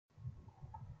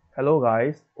Hello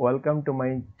guys, welcome to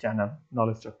my channel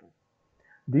Knowledge Doctor.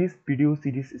 This video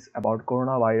series is about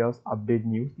coronavirus update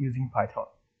news using Python.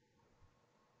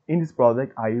 In this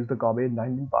project, I use the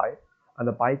COVID19Py and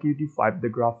the PyQT5, the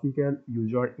graphical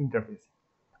user interface.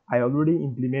 I already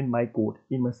implement my code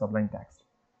in my Sublime text.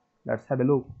 Let's have a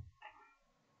look.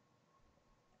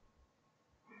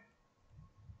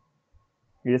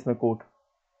 Here is my code.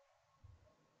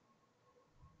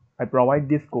 I provide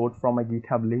this code from my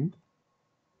GitHub link.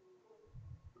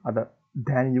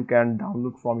 Then you can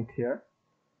download from it here.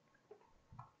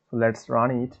 So let's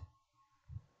run it.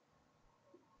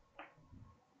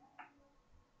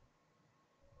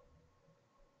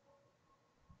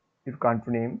 Your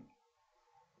country name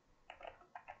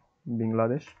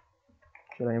Bangladesh.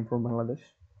 Should I am from Bangladesh?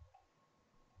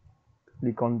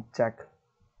 Click on check.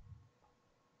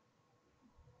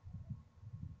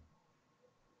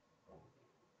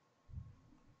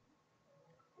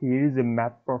 Here is a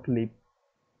matplotlib,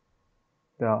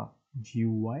 the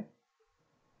GUI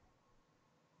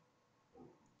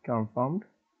confirmed,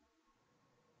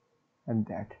 and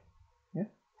that. Yeah.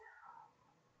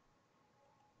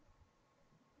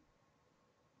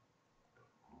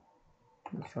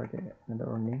 Let's write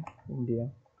another name,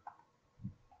 India.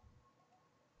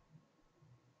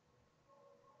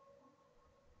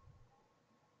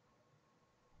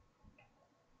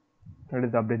 That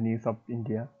is the update news of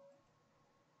India.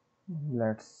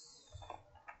 Let's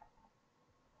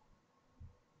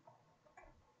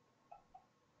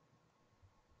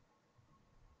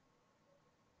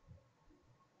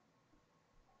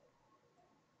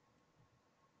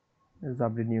This is the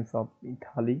update news of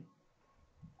Italy,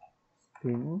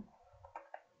 Spain.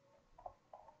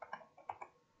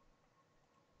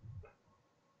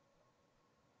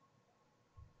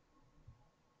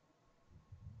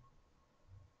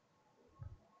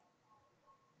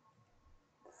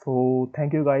 So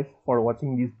thank you guys for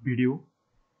watching this video,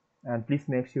 and please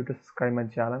make sure to subscribe my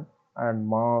channel and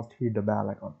must hit the bell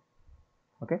icon.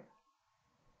 Okay.